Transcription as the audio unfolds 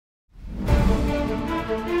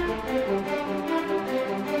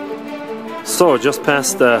So, just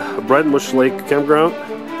past the Breitenbush Lake campground.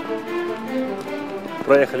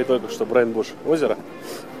 Проехали только что Breitenbush озеро.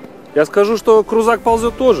 Я скажу, что крузак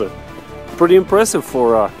ползет тоже. Pretty impressive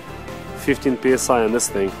for 15 psi on this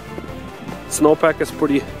thing. Snowpack is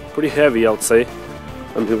pretty heavy, I would say.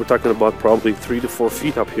 I mean, we're talking about probably 3 to 4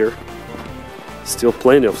 feet up here. Still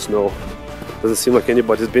plenty of snow. Doesn't seem like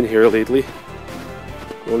anybody's been here lately.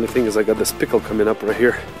 The only thing is I got this pickle coming up right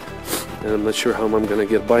here, and I'm not sure how I'm gonna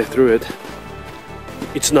get by through it.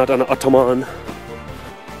 It's not an Ottoman.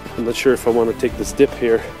 I'm not sure if I want to take this dip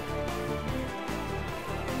here.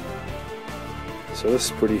 So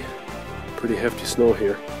this is pretty hefty snow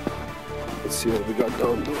here. Let's see what we got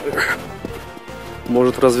down there.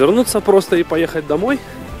 Может развернуться просто и поехать домой,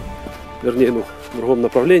 вернее, ну, в другом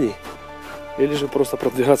направлении, или же просто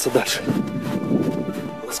продвигаться дальше.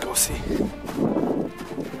 Let's go see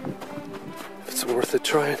if it's worth it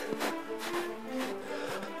trying.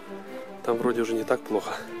 Там вроде уже не так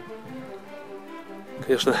плохо.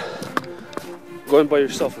 Конечно, going by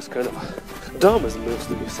yourself is kind of dumb, as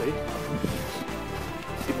most of you say.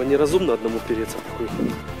 Типа неразумно одному переться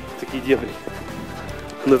в такие дебри.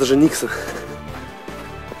 Но это же Никсон.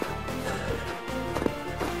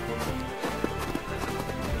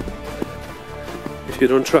 If you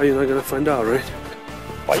don't try, you're not gonna find out, right?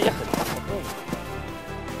 Поехали!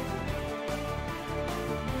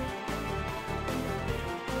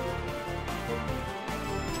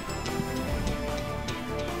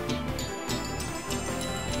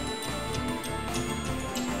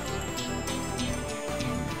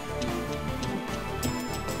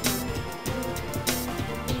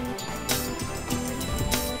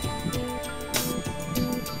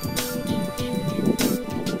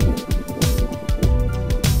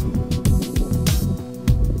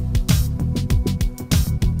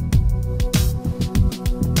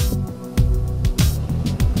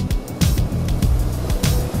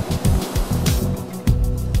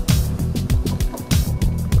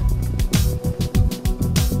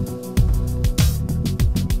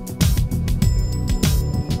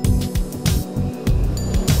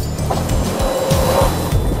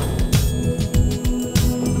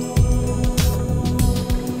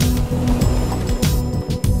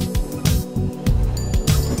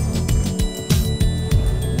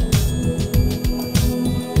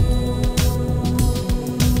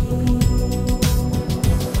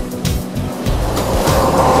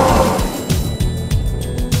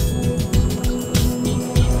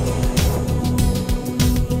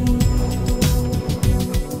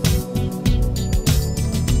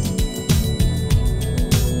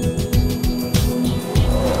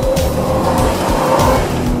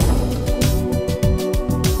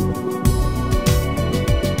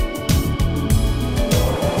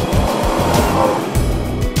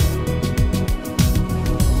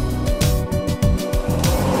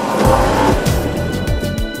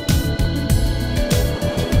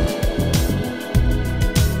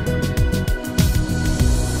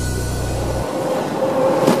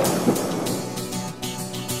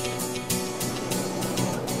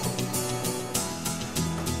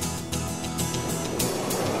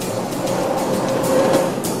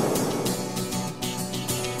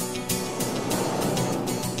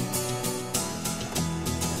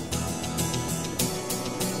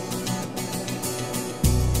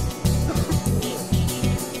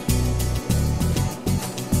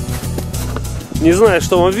 Не знаю,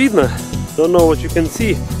 что вам видно. Don't know what you can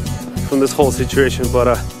see from this whole situation,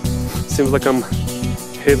 but seems like I'm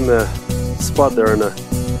hitting a spot there in a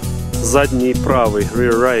задний правый,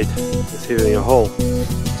 rear right is hitting a hole.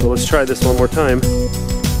 So let's try this one more time.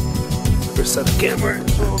 Reset the camera a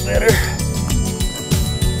little better.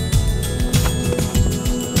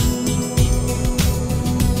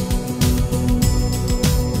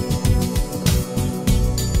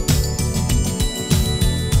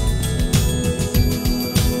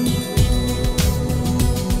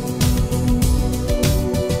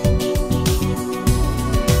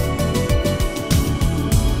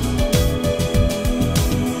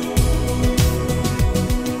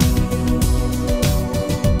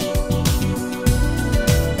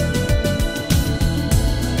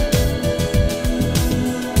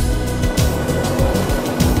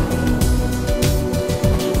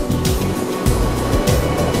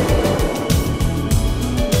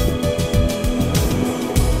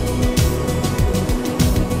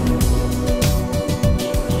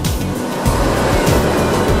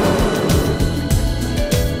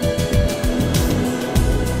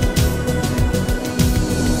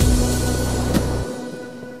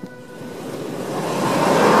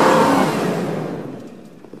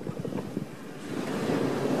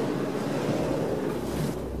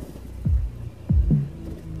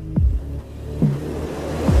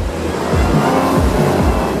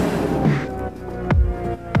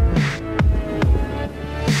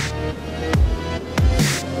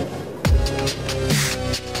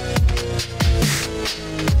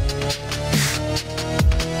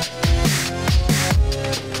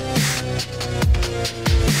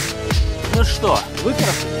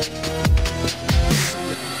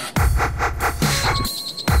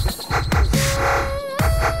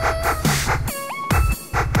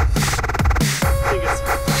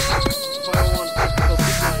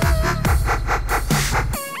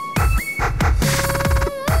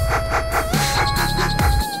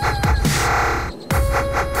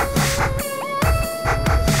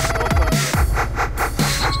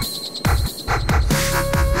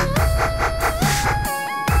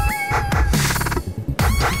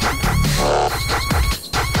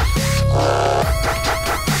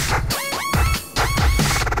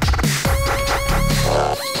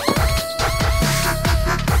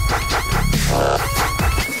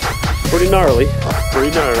 gnarly, pretty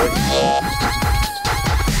gnarly.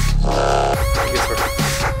 I guess we're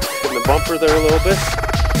hitting the bumper there a little bit.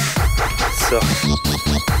 So,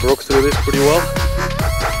 broke through this pretty well.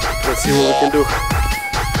 Let's see what we can do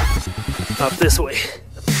up this way.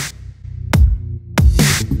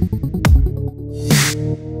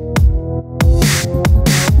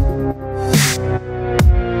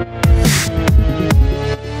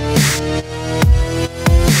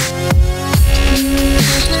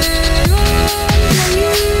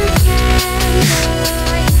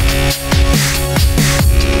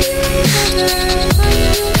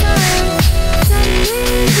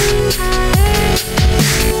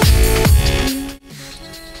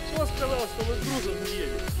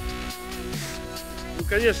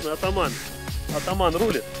 Конечно, атаман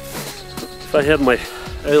рулит. If I had my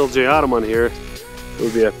LJ Ottoman here, it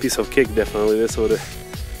would be a piece of cake definitely. This would have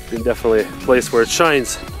been definitely a place where it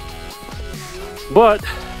shines. But,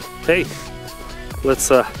 hey,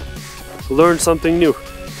 let's learn something new.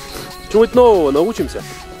 Чему-нибудь нового научимся.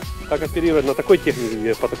 Как оперировать на такой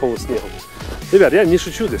технике по такому снегу. Ребят, я не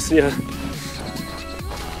шучу, здесь снега.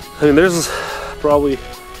 I mean, there's probably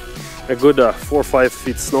a good 4 or 5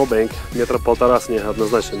 feet snowbank, метра полтора снега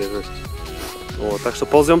однозначно лежит. Вот, так что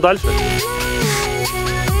ползем дальше.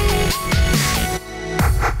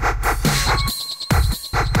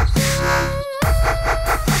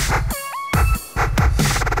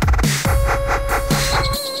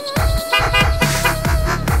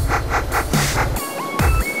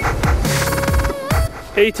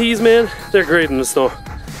 ATs, man, they're great in the snow.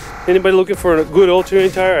 Anybody looking for a good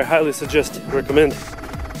all-terrain tire, I highly recommend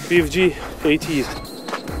BFG ATs.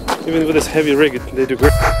 Even with this heavy rig, they do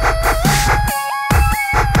great.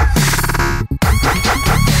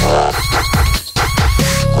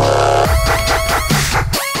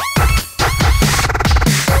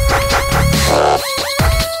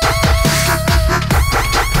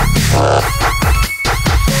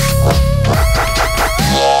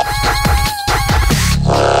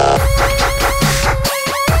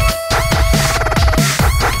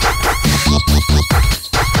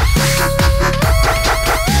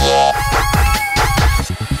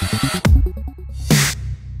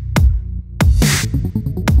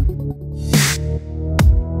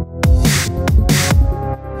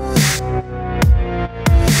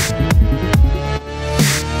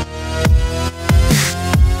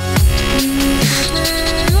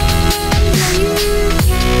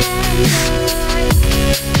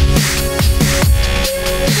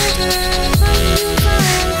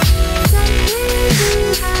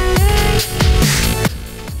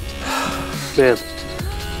 Man,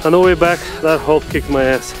 on the way back, that hole kicked my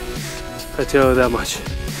ass. I tell you that much.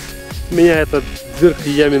 Меня эта дырка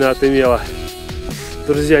ямина отымела.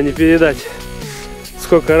 Друзья, не передать,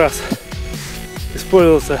 сколько раз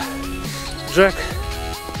использовался jack.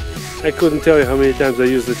 I couldn't tell you how many times I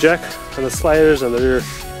used the jack on the sliders and the rear.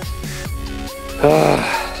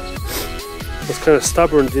 I was kind of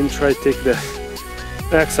stubborn, didn't try to take the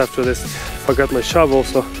axe after this. Forgot my shovel,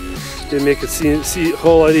 so didn't make it see a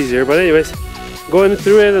whole lot easier. But anyways, going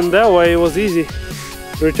through it and that way it was easy.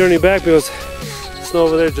 Returning back because snow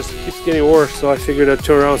over there just keeps getting worse, so I figured I'd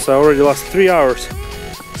turn around. So I already lost 3 hours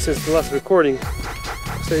since the last recording.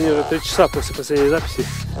 Последние уже 3 часа после последней записи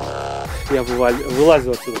я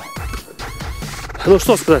вылазил отсюда. Ну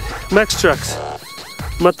что сказать, Max Tracks,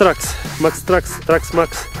 Matrax, Max Tracks, Trax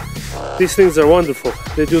Max. These things are wonderful.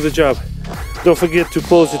 They do the job. Don't forget to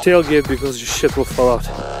close the tailgate because your shit will fall out.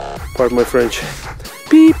 Pardon my French.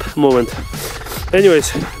 Beep moment.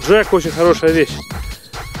 Anyways, jack очень хорошая вещь.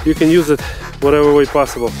 You can use it whatever way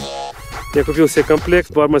possible. Я купил себе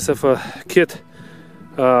комплект, bought myself a kit,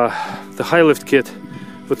 the high lift kit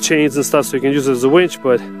with chains and stuff, so you can use it as a winch,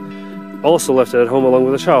 but also left it at home along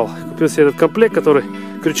with a shovel. Купил себе этот комплект, который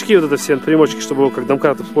крючки, вот это все примочки, чтобы его как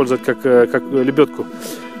домкрат использовать, как лебедку.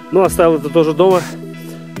 Но оставил это тоже дома,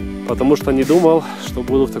 потому что не думал, что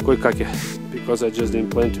буду в такой каке. Because I just didn't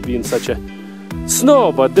plan to be in such a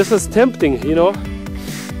snow, but this is tempting, you know.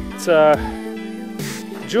 It's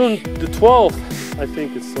June the 12th, I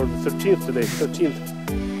think it's, or the 13th today, 13th.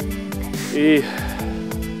 И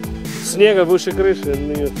снега выше крыши,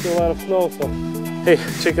 and still a lot of snow, so hey,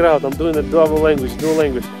 check it out, I'm doing a dual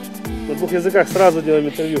language. На двух языках сразу делаем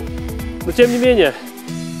интервью. Но тем не менее,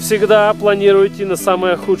 всегда планируйте на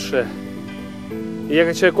самое худшее. И я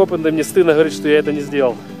как человек опытный, мне стыдно говорить, что я это не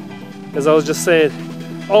сделал. As I was just saying,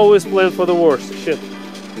 always plan for the worst. Shit.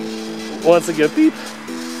 Once again, beep.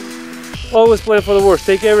 Always plan for the worst.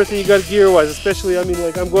 Take everything you got gear-wise, especially, I mean,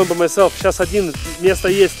 like, I'm going by myself. Сейчас один место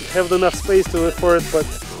есть, have enough space for it, but,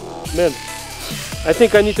 man, I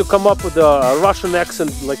think I need to come up with a Russian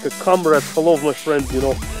accent, like a comrade. Hello, my friend, you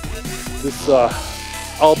know. This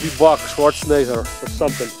I'll be back, Schwarzenegger or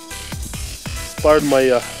something. Pardon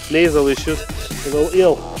my nasal issues. A little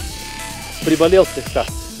ill. Приболел слегка.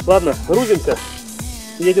 Ладно, грузимся.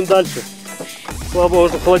 Едем дальше. Слава богу,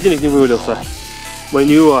 что холодильник не вывалился. My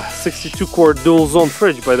new 62-quart dual zone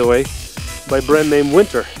fridge, by the way, by brand name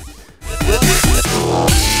Winter.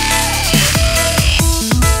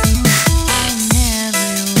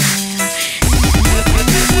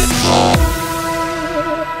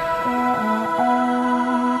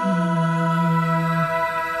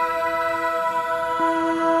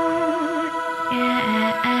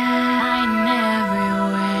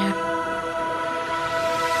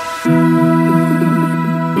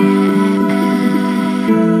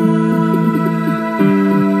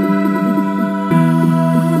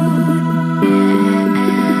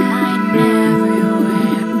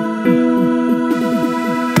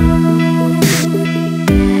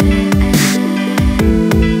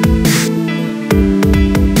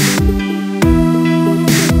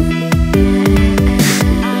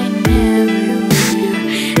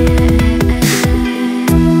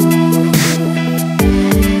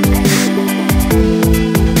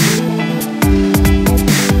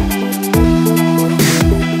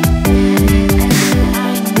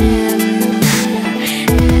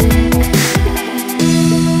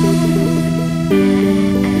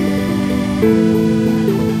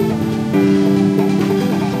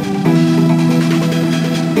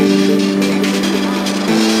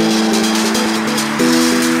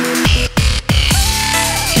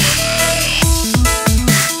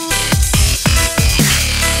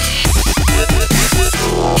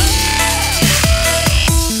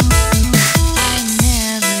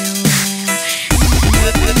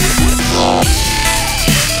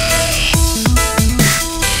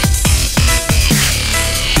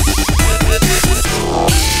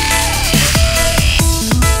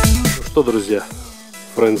 Что, друзья,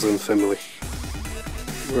 friends and family,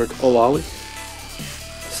 we're at Ollalie.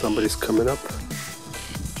 Somebody's coming up.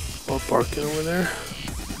 All parking over there.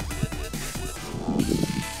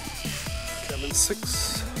 Cabin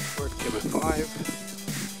 6, we're at cabin 5.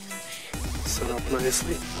 Set up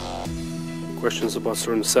nicely. Questions about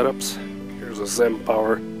certain setups. Here's a Zem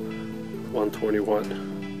Power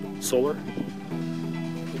 121 solar.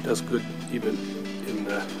 It does good even in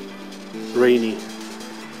the rainy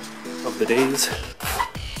of the days.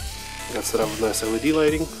 Got set up with nice LED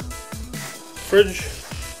lighting. Fridge,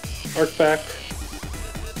 arc pack,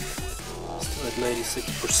 still at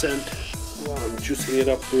 96%. Wow, I'm juicing it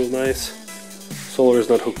up real nice. Solar is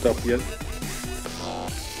not hooked up yet.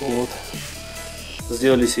 Вот.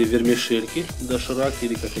 Сделали себе вермишельки, дошираки,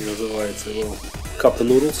 или как они называются, well, cup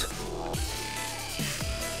noodles.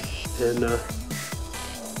 And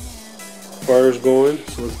fire's going,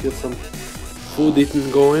 so let's get some food eating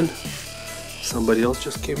going. Somebody else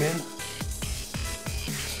just came in.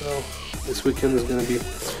 So this weekend is gonna be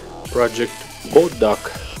Project Boat Dock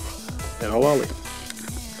at Ollalie.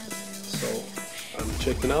 So I'm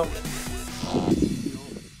checking out.